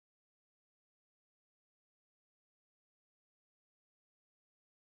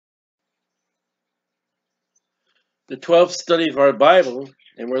the 12th study of our Bible,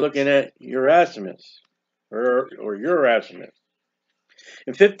 and we're looking at Erasmus, or Erasmus.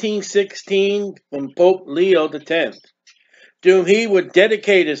 In 1516, from Pope Leo X, to whom he would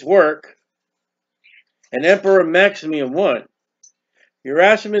dedicate his work, and Emperor Maximian I,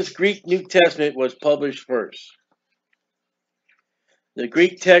 Erasmus' Greek New Testament was published first. The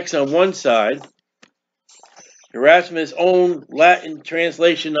Greek text on one side, Erasmus' own Latin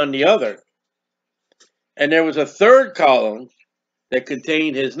translation on the other, and there was a third column that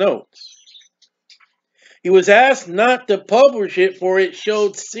contained his notes. He was asked not to publish it, for it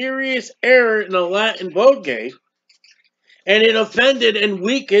showed serious error in the Latin Vulgate, and it offended and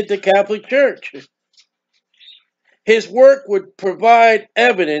weakened the Catholic Church. His work would provide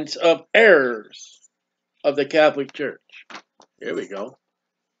evidence of errors of the Catholic Church. Here we go.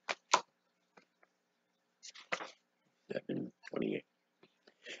 728.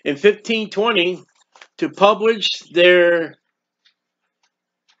 In 1520, to publish their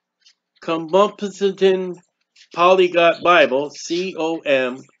Composition Polyglot Bible,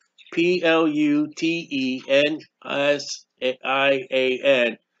 Complutensian,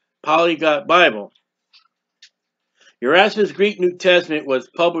 Polyglot Bible. Erasmus' Greek New Testament was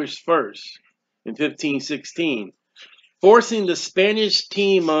published first in 1516, forcing the Spanish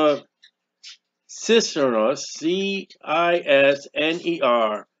team of Cisneros, Cisneros,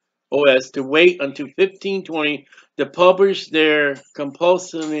 to wait until 1520 to publish their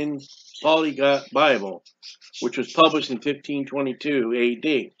Complutensian Polyglot Bible, which was published in 1522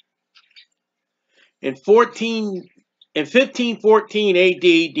 AD. In 1514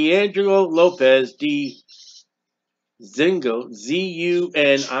 AD, D'Angelo Lopez de Zuniga,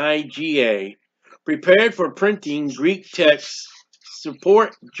 Zuniga, prepared for printing Greek texts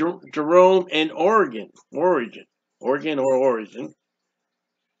support Jerome and Origen.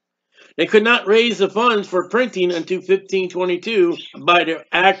 They could not raise the funds for printing until 1522 by the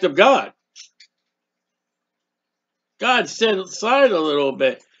act of God. God set aside a little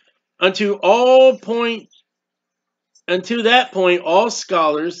bit. Until that point, all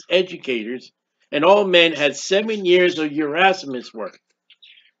scholars, educators, and all men had 7 years of Erasmus work.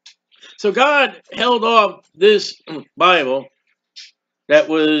 So God held off this Bible that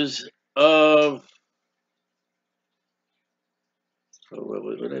was of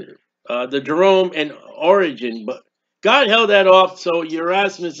the Jerome and Origen, but God held that off so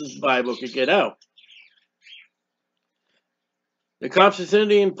Erasmus's Bible could get out. The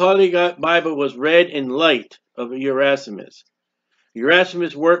Complutensian Polyglot Bible was read in light of Erasmus.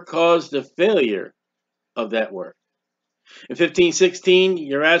 Erasmus' work caused the failure of that work. In 1516,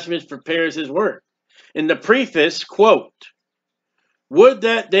 Erasmus prepares his work. In the preface, quote, "Would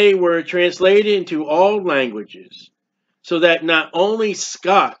that they were translated into all languages, so that not only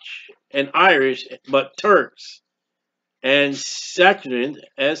Scotch and Irish, but Turks and Saxons,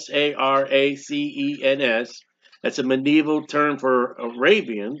 Saracens, that's a medieval term for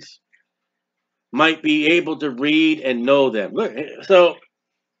Arabians, might be able to read and know them." Look, so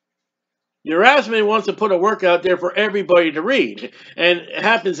Erasmus wants to put a work out there for everybody to read. And it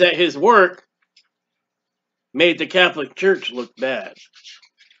happens that his work made the Catholic Church look bad.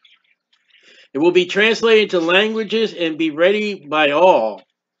 It will be translated to languages and be ready by all,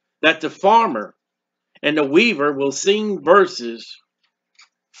 that the farmer and the weaver will sing verses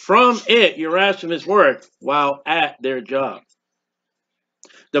from it, Erasmus' work, while at their job.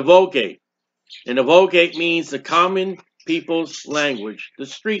 The Vulgate. And the Vulgate means the common people's language, the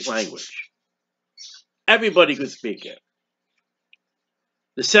street language. Everybody could speak it.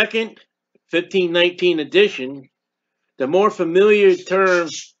 The second, 1519 edition, the more familiar term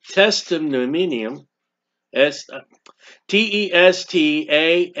Testamentum,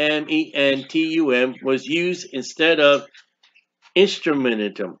 Testamentum, was used instead of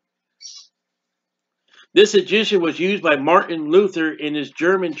Instrumentum. This edition was used by Martin Luther in his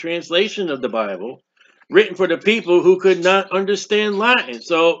German translation of the Bible, written for the people who could not understand Latin.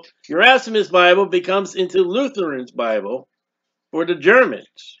 So Erasmus' Bible becomes into Lutheran's Bible for the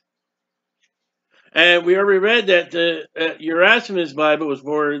Germans. And we already read that the Erasmus' Bible was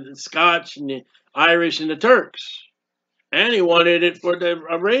for the Scotch and the Irish and the Turks. And he wanted it for the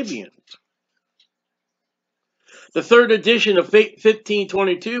Arabians. The third edition of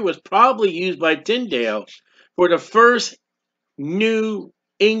 1522 was probably used by Tyndale for the first New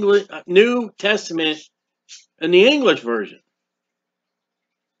Testament in the English version.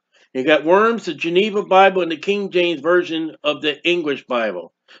 You got Worms, the Geneva Bible, and the King James Version of the English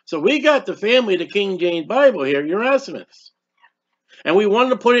Bible. So we got the family of the King James Bible here, Erasmus. And we wanted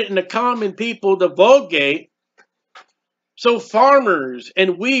to put it in the common people, the Vulgate, so farmers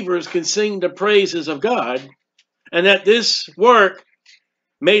and weavers can sing the praises of God. and that this work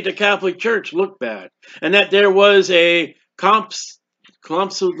made the Catholic Church look bad, and that there was a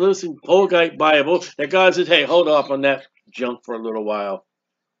Compsolution Polgite Bible that God said, hey, hold off on that junk for a little while.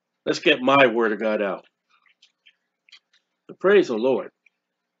 Let's get my word of God out. So praise the Lord.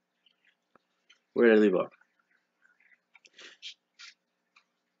 Where did I leave off?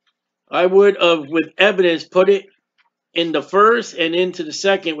 I would have, with evidence, put it in the first and into the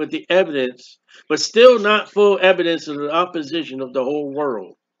second with the evidence, but still not full evidence of the opposition of the whole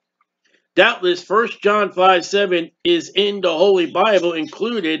world. Doubtless, 1 John 5:7 is in the Holy Bible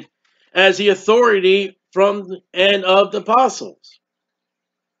included as the authority from and of the apostles.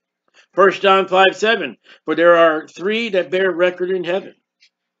 1 John 5:7, for there are three that bear record in heaven,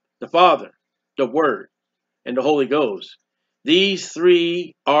 the Father, the Word, and the Holy Ghost. These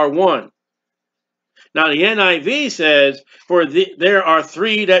three are one. Now the NIV says, for there are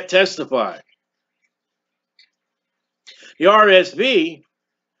three that testify. The RSV,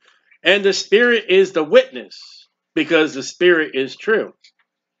 and the Spirit is the witness, because the Spirit is true.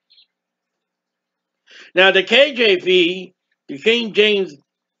 Now the KJV, the King James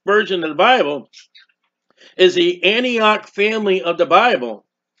Version of the Bible, is the Antioch family of the Bible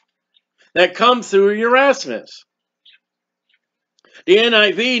that comes through Erasmus. The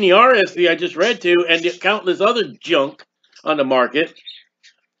NIV and the RSV I just read to, and the countless other junk on the market,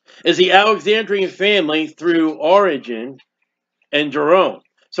 is the Alexandrian family through Origen and Jerome.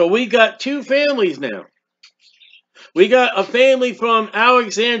 So we got two families now. We got a family from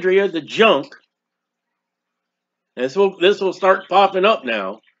Alexandria, the junk. This will start popping up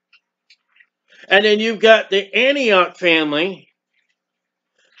now. And then you've got the Antioch family,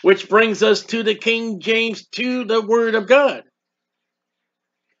 which brings us to the King James, to the Word of God.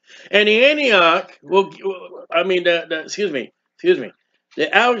 And the Antioch will, the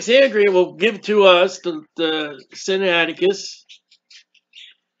Alexandria will give to us the Sinaiticus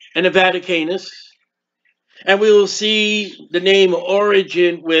and the Vaticanus, and we will see the name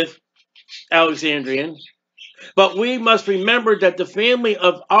Origen with Alexandrian. But we must remember that the family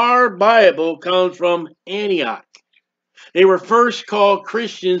of our Bible comes from Antioch. They were first called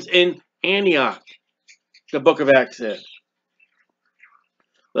Christians in Antioch, the book of Acts says.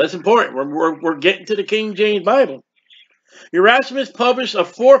 That's important. We're getting to the King James Bible. Erasmus published a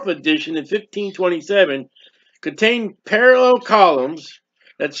fourth edition in 1527, contained parallel columns.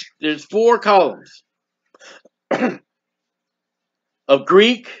 There's 4 columns of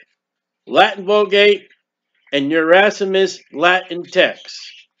Greek, Latin Vulgate, and Erasmus Latin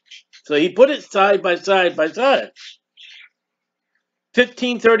texts. So he put it side by side by side.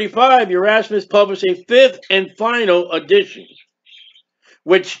 1535, Erasmus published a 5th and final edition,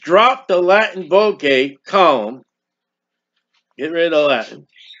 which dropped the Latin Vulgate column, get rid of Latin,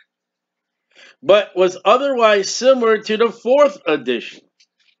 but was otherwise similar to the 4th edition.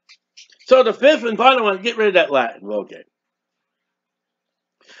 So the 5th and final one, get rid of that Latin Vulgate.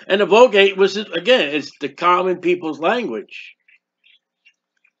 And the Vulgate was, again, it's the common people's language.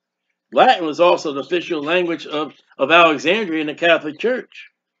 Latin was also the official language of Alexandria in the Catholic Church.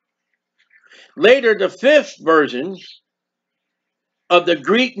 Later, the 5th version of the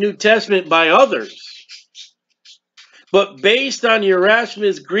Greek New Testament by others, but based on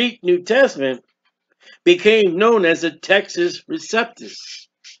Erasmus' Greek New Testament, became known as the Textus Receptus.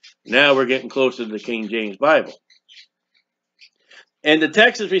 Now we're getting closer to the King James Bible. And the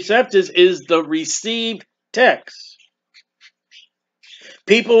Textus Receptus is the received text.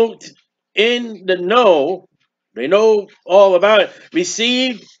 People in the know, they know all about it,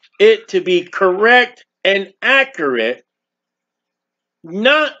 received it to be correct and accurate,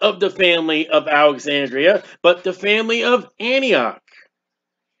 not of the family of Alexandria, but the family of Antioch,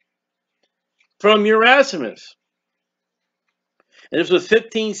 from Erasmus. And this was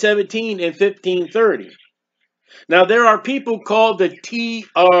 1517 and 1530. Now, there are people called the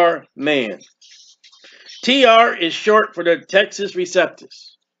TR man. TR is short for the Textus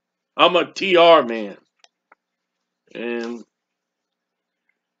Receptus. I'm a TR man. And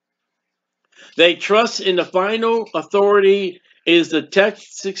they trust in the final authority is the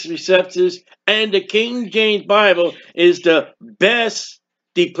Textus Receptus, and the King James Bible is the best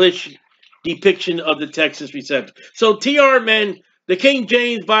depiction of the Textus Receptus. So TR men, the King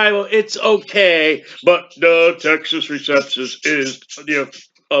James Bible, it's okay, but the Textus Receptus is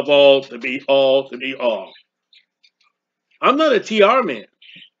of all to be all. I'm not a TR man.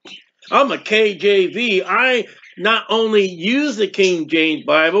 I'm a KJV. I not only use the King James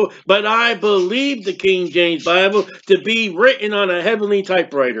Bible, but I believe the King James Bible to be written on a heavenly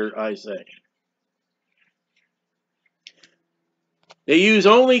typewriter, I say. They use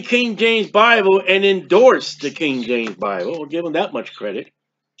only King James Bible and endorse the King James Bible. We'll give them that much credit.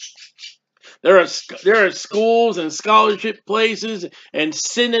 There are schools and scholarship places and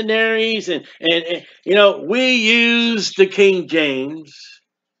seminaries and you know, we use the King James.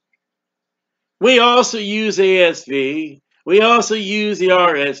 We also use ASV. We also use the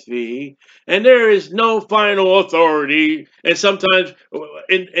RSV. And there is no final authority. And sometimes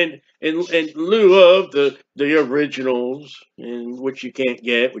in lieu of the originals, in which you can't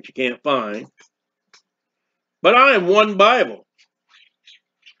get, which you can't find. But I am one Bible.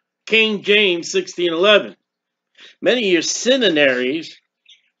 King James 1611. Many of your seminaries,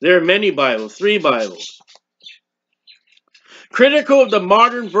 there are many Bibles, 3 Bibles. Critical of the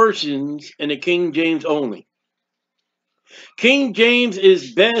modern versions in the King James only. King James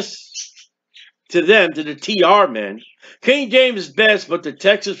is best to them, to the TR men. King James is best, but the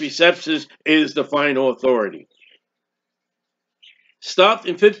Texas Receptus is the final authority. Stopped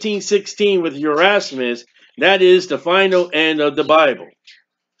in 1516 with Erasmus, that is the final end of the Bible.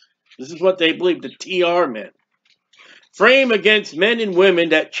 This is what they believe, the TR men. Frame against men and women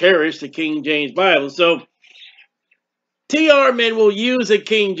that cherish the King James Bible. So, TR men will use the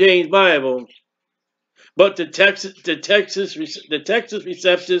King James Bible, but the Texas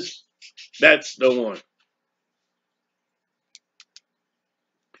Receptus, that's the one.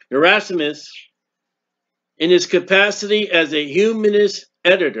 Erasmus, in his capacity as a humanist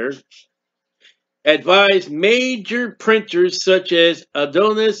editor, advised major printers such as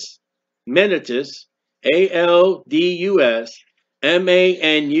Aldus Manutius, Aldus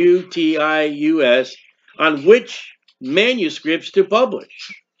Manutius, on which manuscripts to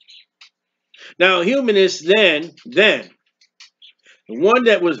publish. Now, humanists then, the one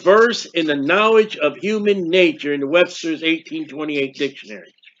that was versed in the knowledge of human nature in the Webster's 1828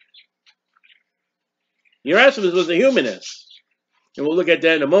 dictionary. Erasmus was a humanist, and we'll look at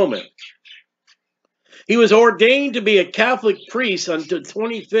that in a moment. He was ordained to be a Catholic priest on the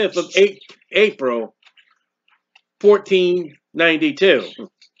 25th of April, 1492.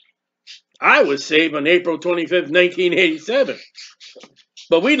 I was saved on April 25th, 1987.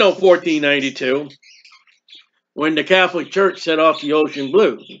 But we know 1492, when the Catholic Church set off the ocean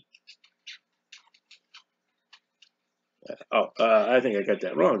blue. I think I got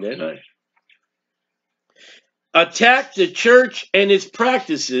that wrong, didn't I? Attacked the church and its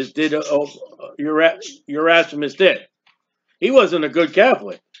practices, did Erasmus did. He wasn't a good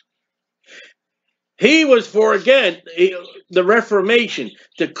Catholic. He was for, again, the Reformation,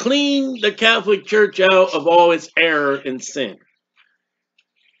 to clean the Catholic Church out of all its error and sin.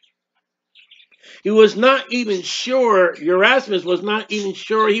 He was not even sure, Erasmus was not even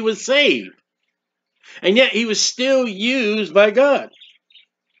sure he was saved. And yet he was still used by God.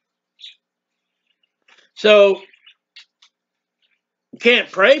 So, you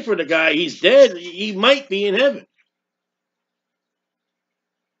can't pray for the guy. He's dead. He might be in heaven.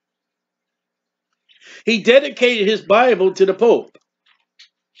 He dedicated his Bible to the Pope.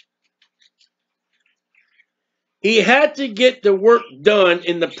 He had to get the work done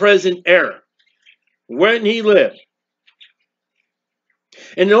in the present era, when he lived.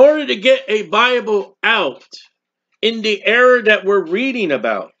 In order to get a Bible out in the era that we're reading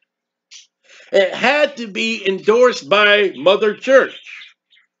about, it had to be endorsed by Mother Church,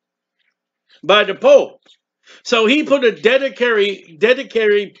 by the Pope. So he put a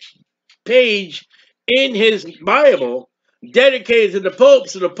dedicated page in his Bible dedicated to the Pope,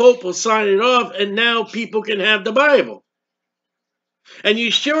 so the Pope will sign it off, and now people can have the Bible. And you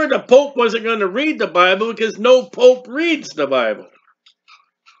sure the Pope wasn't going to read the Bible, because no Pope reads the Bible.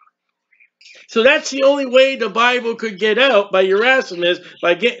 So that's the only way the Bible could get out, by Erasmus,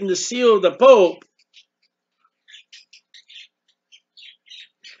 by getting the seal of the Pope.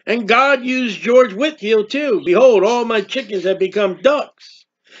 And God used George Whitefield too. Behold, all my chickens have become ducks.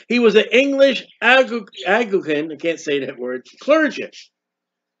 He was an English Anglican, I can't say that word, clergy.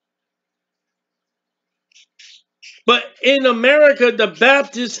 But in America, the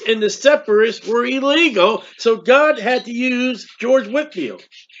Baptists and the separatists were illegal, so God had to use George Whitefield.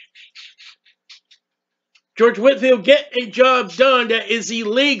 George Whitefield, get a job done that is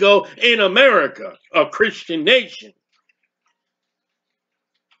illegal in America, a Christian nation.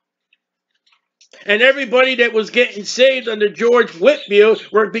 And everybody that was getting saved under George Whitefield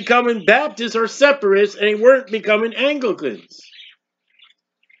were becoming Baptists or separatists, and they weren't becoming Anglicans.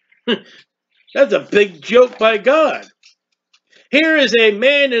 That's a big joke by God. Here is a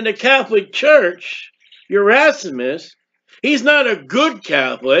man in the Catholic Church, Erasmus. He's not a good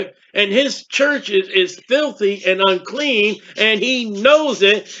Catholic, and his church is filthy and unclean, and he knows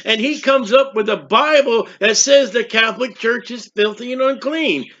it, and he comes up with a Bible that says the Catholic Church is filthy and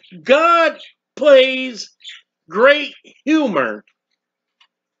unclean. God plays great humor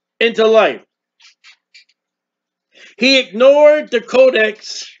into life. He ignored the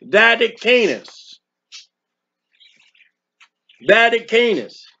Codex Vaticanus.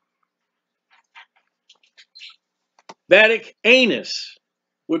 Vaticanus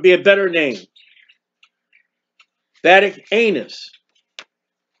would be a better name. Vaticanus.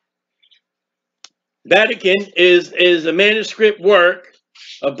 Vatican is a manuscript work,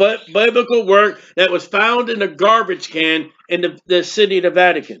 a biblical work that was found in a garbage can in the city of the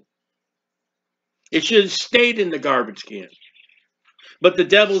Vatican. It should have stayed in the garbage can. But the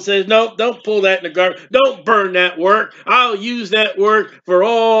devil says, no, don't pull that in the garbage. Don't burn that work. I'll use that work for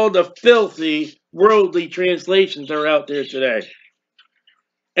all the filthy, worldly translations that are out there today.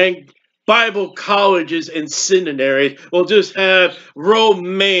 And Bible colleges and seminaries will just have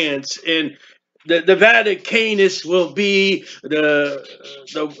romance, and the Vaticanus will be the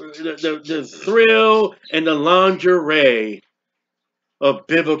thrill and the lingerie of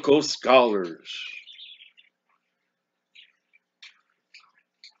biblical scholars.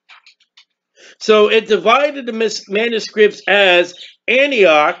 So it divided the manuscripts as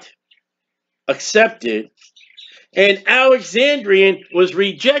Antioch, accepted, and Alexandrian was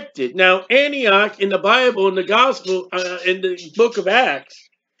rejected. Now, Antioch in the Bible, in the Gospel, in the book of Acts,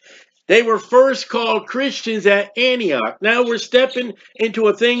 they were first called Christians at Antioch. Now we're stepping into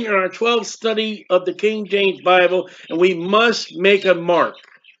a thing in our 12th study of the King James Bible, and we must make a mark.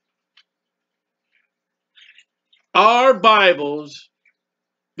 Our Bibles,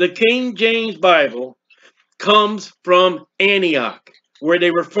 the King James Bible, comes from Antioch, where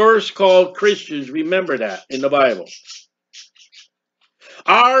they were first called Christians. Remember that in the Bible.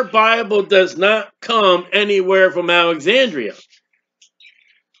 Our Bible does not come anywhere from Alexandria.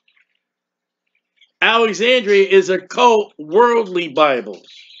 Alexandria is a cult, worldly Bibles.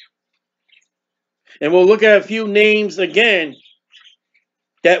 And we'll look at a few names again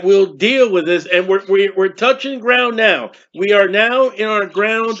that will deal with this. And we're touching ground now. We are now in our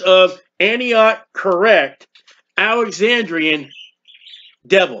ground of Antioch, correct, Alexandrian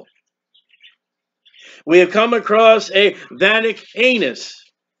Devil. We have come across a Vaticanus,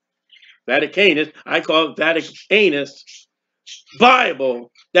 I call it Vaticanus,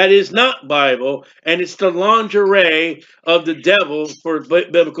 Bible that is not Bible, and it's the lingerie of the devil for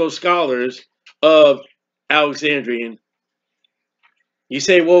biblical scholars of Alexandrian. You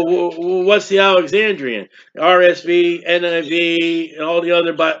say, well, what's the Alexandrian? RSV, NIV, and all the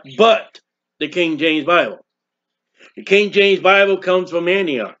other Bible, but the King James Bible. The King James Bible comes from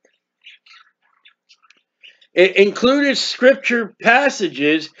Antioch. It included scripture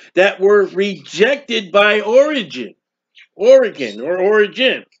passages that were rejected by Origin.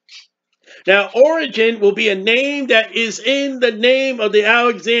 Now, Origin will be a name that is in the name of the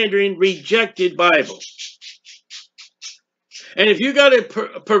Alexandrian rejected Bible. And if you got a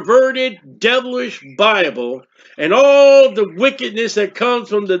perverted, devilish Bible and all the wickedness that comes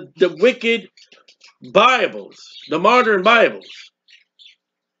from the wicked Bibles, the modern Bibles,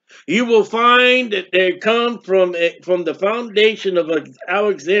 you will find that they come from the foundation of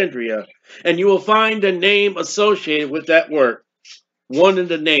Alexandria, and you will find a name associated with that work, one of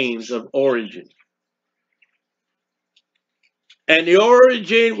the names of Origin. And the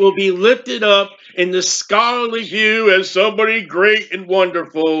Origin will be lifted up in the scholarly view as somebody great and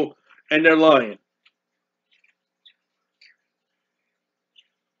wonderful, and they're lying.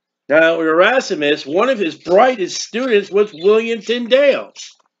 Now, Erasmus, one of his brightest students was William Tyndale.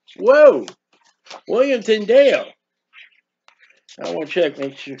 Whoa, William Tyndale. I want to check,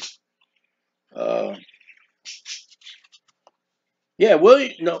 make sure. Yeah,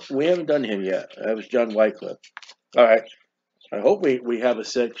 William. No, we haven't done him yet. That was John Wycliffe. All right. I hope we have a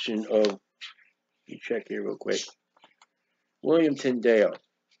section of. Let me check here real quick. William Tyndale.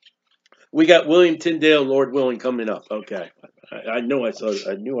 We got William Tyndale, Lord willing, coming up. Okay, I knew I saw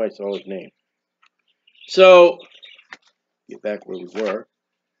his name. So get back where we were.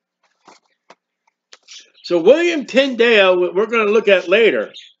 So William Tyndale, what we're going to look at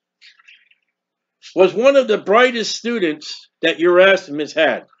later, was one of the brightest students that Erasmus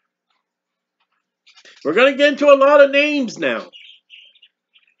had. We're going to get into a lot of names now.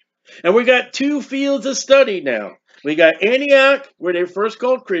 And we got two fields of study now. We got Antioch, where they were first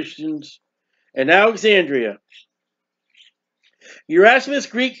called Christians, and Alexandria. Erasmus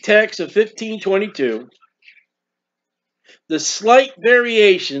Greek text of 1522. The slight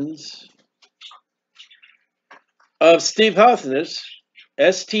variations of Stephanus,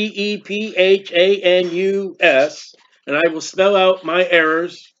 Stephanus, and I will spell out my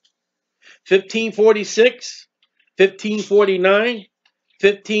errors, 1546, 1549,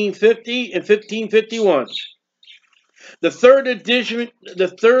 1550, and 1551. The third edition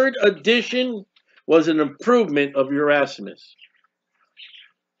was an improvement of Erasmus.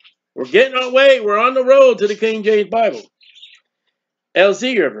 We're getting our way. We're on the road to the King James Bible.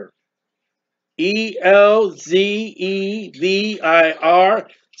 Elzevir, Elzevir,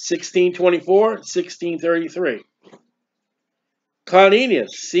 1624, 1633. Colineus,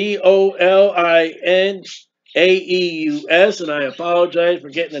 Colineaeus, and I apologize for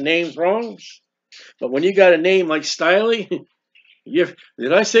getting the names wrong. But when you got a name like Stiley,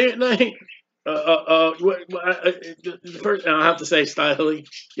 did I say it right? The first, I'll have to say Stiley.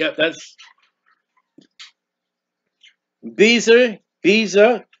 Yep, that's Beza,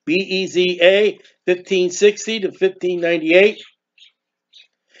 Beza, B-E-Z-A, 1560 to 1598.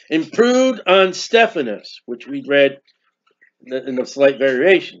 Improved on Stephanus, which we read in the slight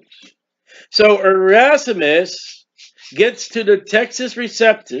variations. So Erasmus gets to the Textus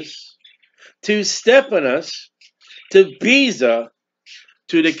Receptus, to Stephanus, to Beza,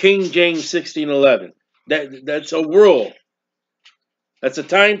 to the King James 1611. That's a rule. That's a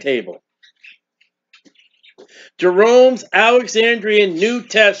timetable. Jerome's Alexandrian New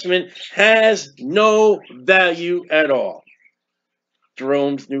Testament has no value at all.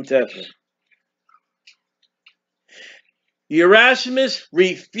 Jerome's New Testament. Erasmus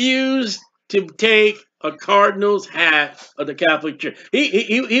refused to take a cardinal's hat of the Catholic Church.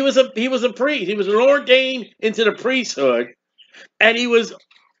 He was a priest. He was ordained into the priesthood, and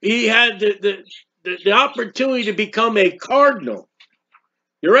he had the opportunity to become a cardinal.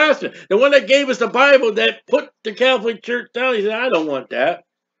 Erasmus, the one that gave us the Bible, that put the Catholic Church down. He said, I don't want that.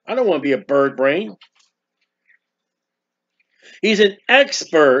 I don't want to be a bird brain. He's an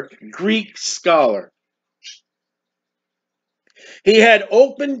expert Greek scholar. He had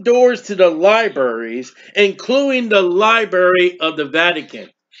opened doors to the libraries, including the Library of the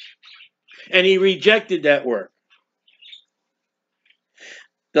Vatican. And he rejected that work.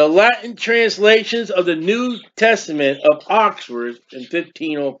 The Latin translations of the New Testament of Oxford in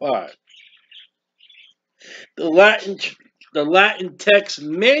 1505. The Latin text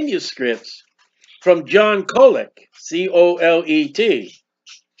manuscripts from John Colet, C-O-L-E-T,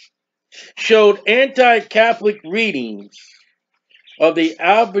 showed anti-Catholic readings of the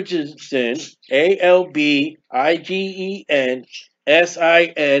Albigensin,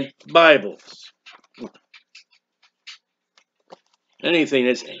 A-L-B-I-G-E-N-S-I-N Bibles. Anything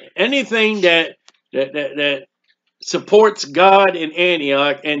that supports God in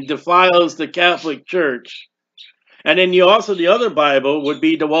Antioch and defiles the Catholic Church. And then the other Bible would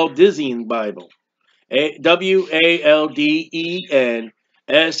be the Waldensian Bible.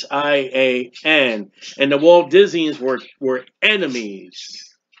 W-A-L-D-E-N-S-I-A-N. And the Waldensians were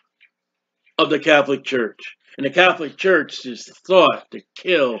enemies of the Catholic Church. And the Catholic Church just thought to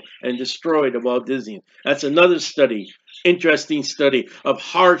kill and destroy the Waldensians. That's another study, interesting study of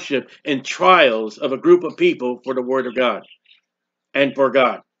hardship and trials of a group of people for the Word of God and for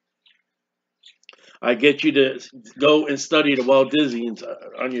God. I get you to go and study the Waldensians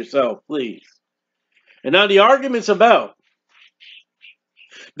on yourself, please. And now the argument's about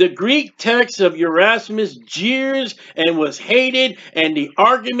the Greek text of Erasmus jeers and was hated, and the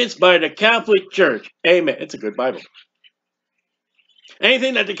arguments by the Catholic Church. Amen. It's a good Bible.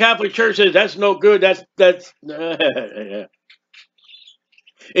 Anything that the Catholic Church says that's no good, that's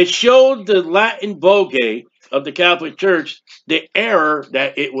it showed the Latin Vulgate of the Catholic Church the error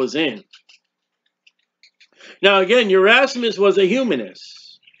that it was in. Now again, Erasmus was a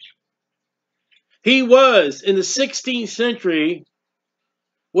humanist. He was, in the 16th century,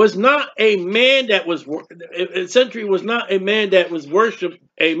 was not a man that was worshipped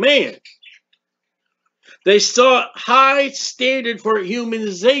a man. They saw high standard for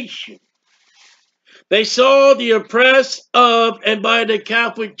humanization. They saw the oppressed of and by the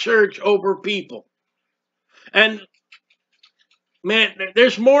Catholic Church over people. And man,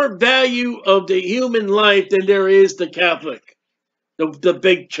 there's more value of the human life than there is the Catholic, the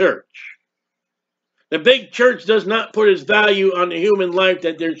big church. The big church does not put its value on the human life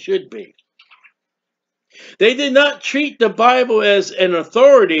that there should be. They did not treat the Bible as an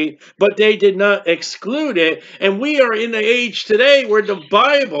authority, but they did not exclude it. And we are in the age today where the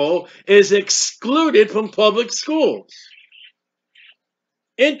Bible is excluded from public schools.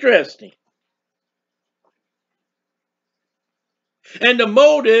 Interesting. And the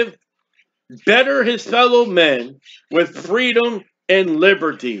motive, better his fellow men with freedom and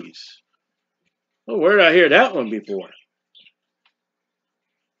liberties. Oh, where did I hear that one before?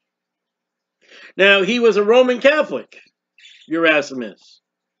 Now, he was a Roman Catholic, Erasmus.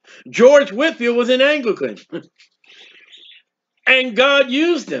 George Whitefield was an Anglican. And God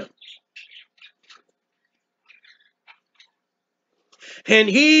used him. And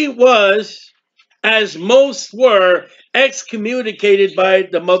he was, as most were, excommunicated by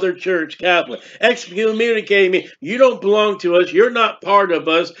the Mother Church Catholic. Excommunicating me, you don't belong to us, you're not part of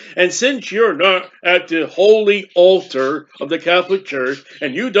us, and since you're not at the holy altar of the Catholic Church,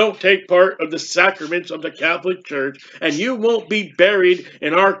 and you don't take part of the sacraments of the Catholic Church, and you won't be buried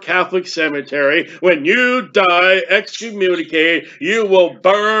in our Catholic cemetery, when you die excommunicated, you will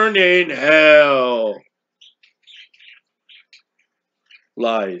burn in hell.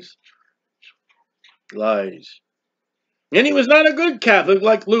 Lies. Lies. And he was not a good Catholic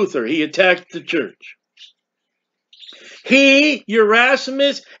like Luther. He attacked the church. He,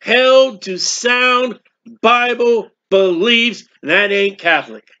 Erasmus, held to sound Bible beliefs, and that ain't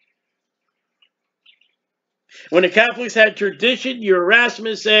Catholic. When the Catholics had tradition,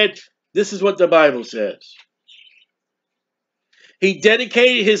 Erasmus said, this is what the Bible says. He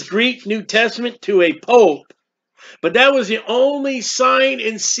dedicated his Greek New Testament to a pope, but that was the only sign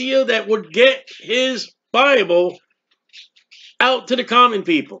and seal that would get his Bible out to the common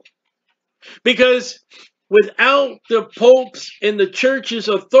people. Because without the popes and the church's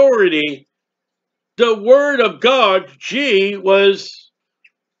authority, the word of God, was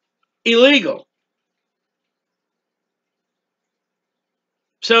illegal.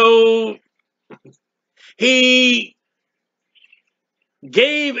 So he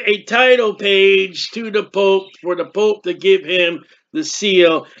gave a title page to the Pope for the Pope to give him the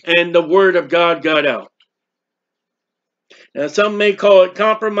seal, and the word of God got out. Now, some may call it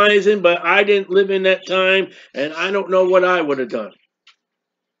compromising, but I didn't live in that time, and I don't know what I would have done.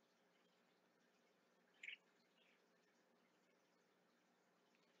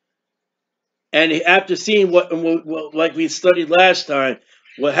 And after seeing what, like we studied last time,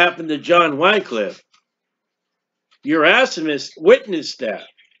 what happened to John Wycliffe, Erasmus witnessed that.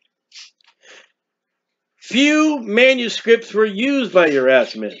 Few manuscripts were used by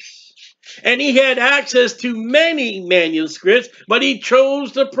Erasmus. And he had access to many manuscripts, but he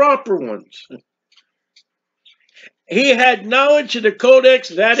chose the proper ones. He had knowledge of the Codex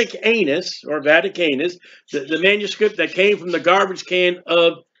Vaticanus, the manuscript that came from the garbage can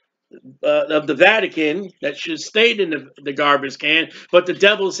of the Vatican, that should have stayed in the garbage can, but the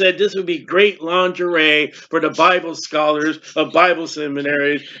devil said this would be great lingerie for the Bible scholars of Bible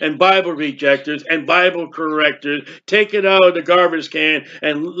seminaries and Bible rejectors and Bible correctors. Take it out of the garbage can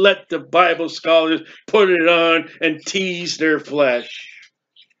and let the Bible scholars put it on and tease their flesh.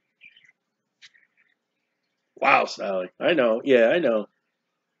 Wow, Sally. I know. Yeah, I know.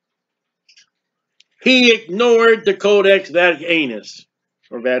 He ignored the Codex Vaticanus,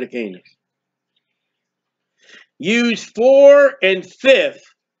 or Vaticanus. Used 4 and 5th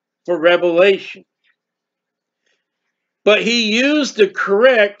for Revelation. But he used the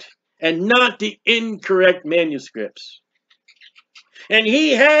correct and not the incorrect manuscripts. And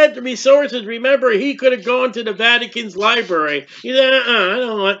he had the resources. Remember, he could have gone to the Vatican's library. He said, I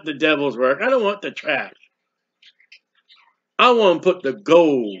don't want the devil's work. I don't want the trash. I want to put the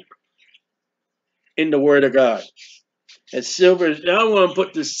gold in the Word of God. And silver, I want to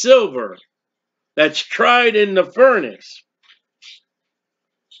put the silver that's tried in the furnace.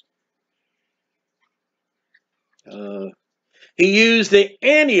 He used the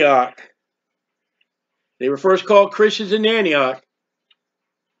Antioch. They were first called Christians in Antioch.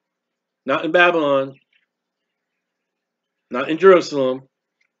 Not in Babylon. Not in Jerusalem.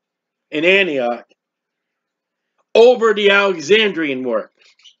 In Antioch. Over the Alexandrian work.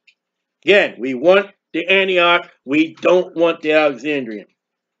 Again, we want the Antioch. We don't want the Alexandrian.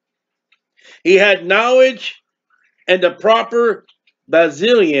 He had knowledge and the proper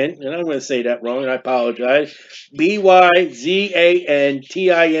Basilian, and I'm going to say that wrong, and I apologize, Byzantine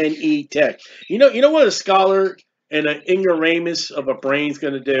text. You know what a scholar and an ignoramus of a brain's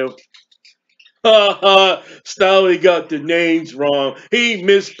going to do? Stolly got the names wrong. He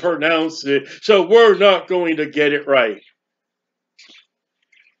mispronounced it, so we're not going to get it right.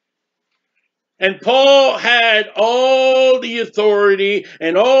 And Paul had all the authority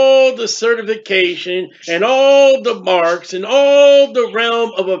and all the certification and all the marks and all the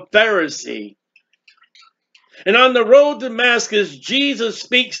realm of a Pharisee. And on the road to Damascus, Jesus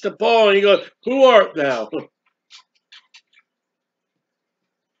speaks to Paul and he goes, "Who art thou?"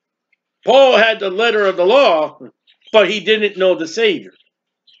 Paul had the letter of the law, but he didn't know the Savior.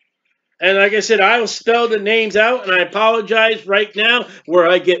 And like I said, I'll spell the names out, and I apologize right now where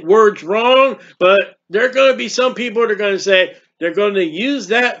I get words wrong, but there are going to be some people that are going to say, they're going to use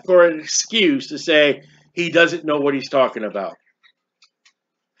that for an excuse to say he doesn't know what he's talking about.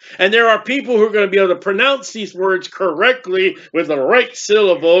 And there are people who are going to be able to pronounce these words correctly with the right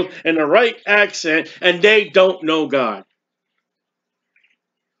syllables and the right accent, and they don't know God.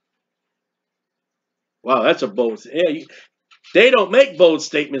 Wow, that's a bold... Yeah, they don't make bold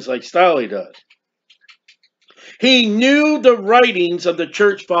statements like SOUNDCLOUD does. He knew the writings of the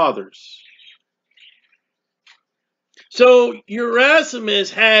church fathers. So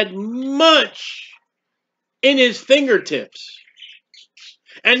Erasmus had much in his fingertips.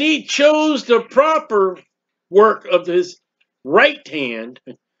 And he chose the proper work of his right hand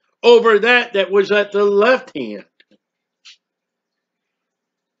over that was at the left hand.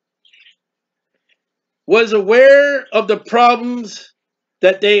 Was aware of the problems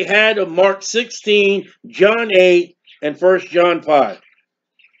that they had of Mark 16, John 8, and 1 John 5.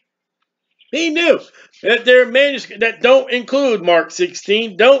 He knew that their manuscripts that don't include Mark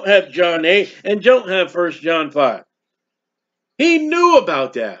 16, don't have John 8, and don't have 1 John 5. He knew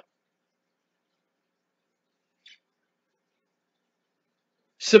about that.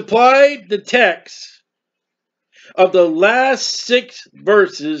 Supplied the text of the last 6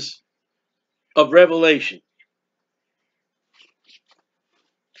 verses of Revelation.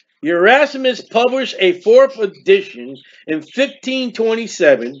 Erasmus published a 4th edition in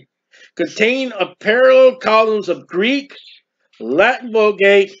 1527, containing a parallel columns of Greek, Latin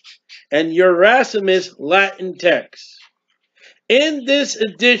Vulgate, and Erasmus Latin text. In this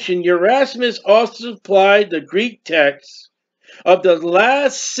edition, Erasmus also supplied the Greek text of the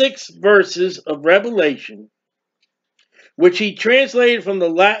last 6 verses of Revelation, which he translated from the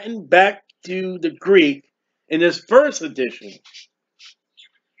Latin back to the Greek in his first edition.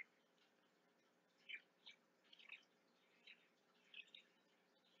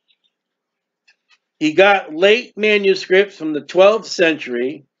 He got late manuscripts from the 12th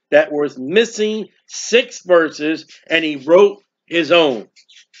century that was missing 6 verses, and he wrote his own.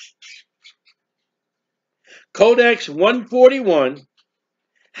 Codex 141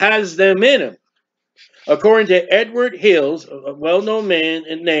 has them in him. According to Edward Hills, a well-known man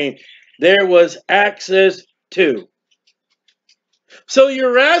and name, there was access to. So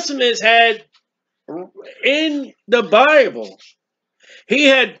Erasmus had in the Bible, he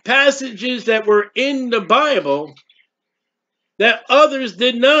had passages that were in the Bible that others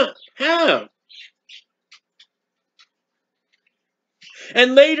did not have.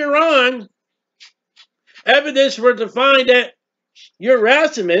 And later on, evidence were to find that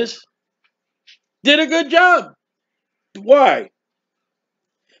Erasmus did a good job. Why?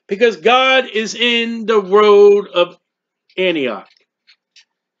 Because God is in the road of Antioch.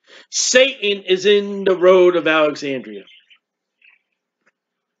 Satan is in the road of Alexandria.